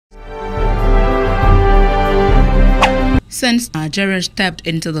Since Nigeria stepped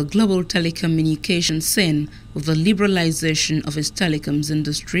into the global telecommunications scene with the liberalization of its telecoms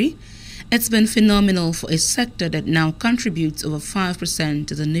industry, it's been phenomenal for a sector that now contributes over 5%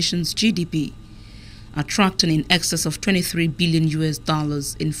 to the nation's GDP, attracting in excess of $23 billion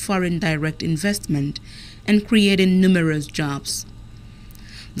in foreign direct investment and creating numerous jobs.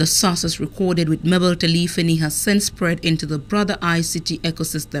 The success recorded with mobile telephony has since spread into the broader ICT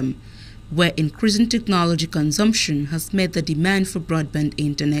ecosystem, where increasing technology consumption has made the demand for broadband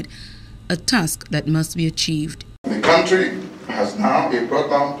internet a task that must be achieved. The country has now a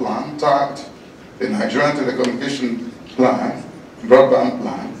broadband plan tagged the Nigerian Telecommunication Plan, Broadband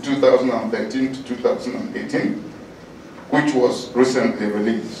Plan 2013 to 2018, which was recently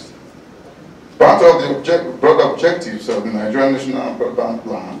released. Part of the broad objectives of the Nigerian National Broadband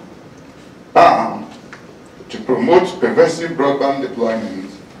Plan are to promote pervasive broadband deployment,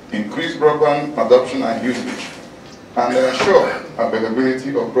 increase broadband adoption and usage, and ensure availability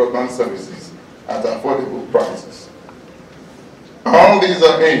of broadband services at affordable prices. All these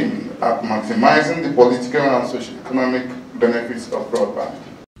are aimed at maximizing the political and socio-economic benefits of broadband.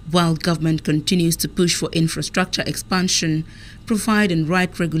 While government continues to push for infrastructure expansion, providing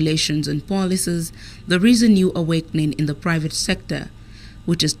right regulations and policies, there is a new awakening in the private sector,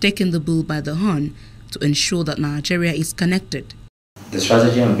 which is taking the bull by the horn to ensure that Nigeria is connected. The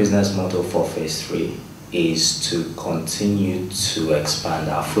strategy and business model for Phase 3 is to continue to expand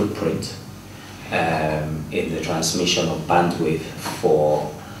our footprint in the transmission of bandwidth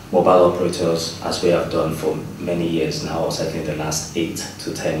for mobile operators, as we have done for many years now, certainly the last 8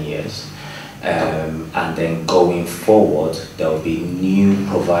 to 10 years. And then going forward, there will be new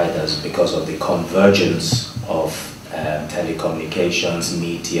providers because of the convergence of telecommunications,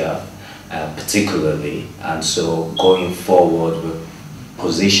 media, particularly. And so going forward, we're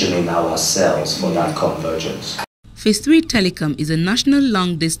positioning ourselves for that convergence. Phase 3 Telecom is a national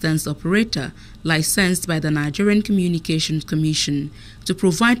long-distance operator licensed by the Nigerian Communications Commission to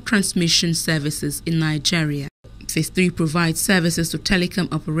provide transmission services in Nigeria. Phase 3 provides services to telecom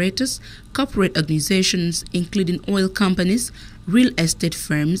operators, corporate organizations including oil companies, real estate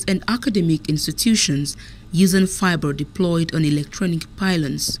firms and academic institutions using fiber deployed on electronic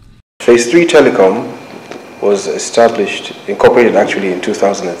pylons. Phase 3 Telecom was incorporated actually in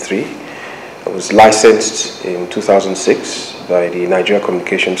 2003. It was licensed in 2006 by the Nigerian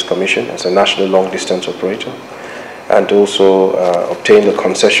Communications Commission as a national long-distance operator, and also obtained a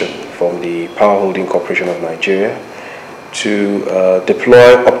concession from the Power Holding Corporation of Nigeria to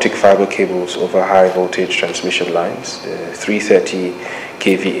deploy optic fiber cables over high-voltage transmission lines, 330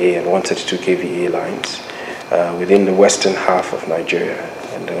 kVA and 132 kVA lines within the western half of Nigeria.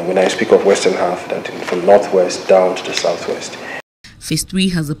 And when I speak of western half, that is from northwest down to the southwest. Phase 3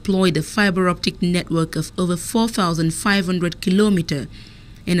 has deployed a fiber optic network of over 4,500 kilometers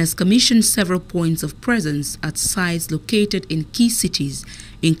and has commissioned several points of presence at sites located in key cities,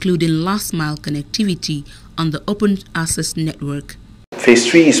 including last-mile connectivity on the open access network.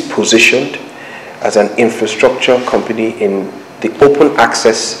 Phase 3 is positioned as an infrastructure company in the open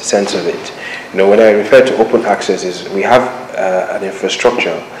access sense of it. You know, when I refer to open access, is we have an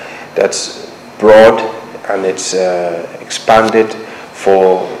infrastructure that's broad and it's expanded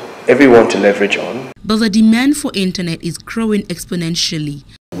for everyone to leverage on. But the demand for internet is growing exponentially.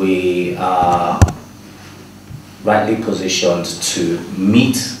 We are rightly positioned to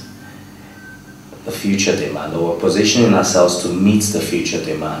meet the future demand, or positioning ourselves to meet the future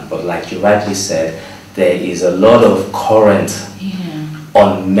demand. But like you rightly said, there is a lot of current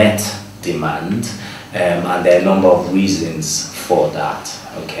unmet demand, and there are a number of reasons for that.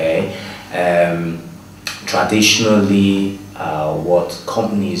 Okay, traditionally, what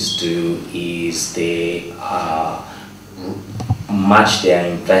companies do is they match their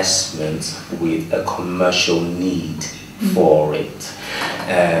investment with a commercial need for it.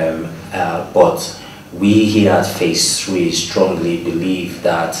 But we here at Phase 3 strongly believe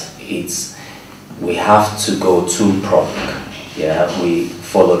that we have to go two-pronged. Yeah, we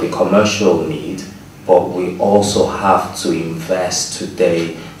follow the commercial need, but we also have to invest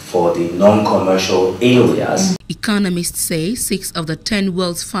today for the non-commercial areas. Economists say 6 of the 10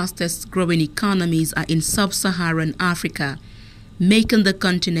 world's fastest growing economies are in sub-Saharan Africa, making the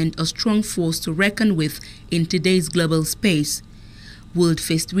continent a strong force to reckon with in today's global space. Will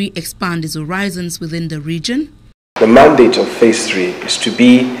Phase 3 expand its horizons within the region? The mandate of Phase 3 is to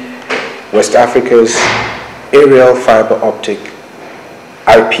be West Africa's aerial fiber optic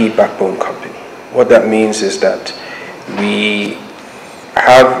IP backbone company. What that means is that we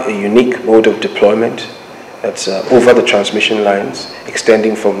have a unique mode of deployment that's over the transmission lines,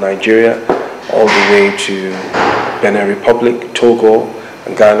 extending from Nigeria all the way to Benin Republic, Togo,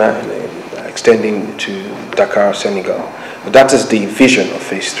 Ghana, and extending to Dakar, Senegal. But that is the vision of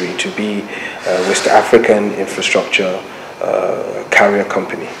Phase 3, to be West African infrastructure carrier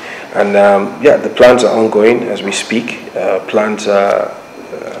company. And yeah, the plans are ongoing as we speak. Plans are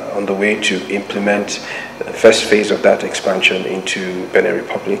on the way to implement the first phase of that expansion into Benin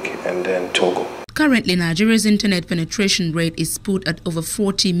Republic and then Togo. Currently, Nigeria's internet penetration rate is put at over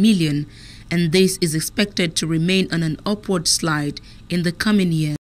 40 million, and this is expected to remain on an upward slide in the coming years.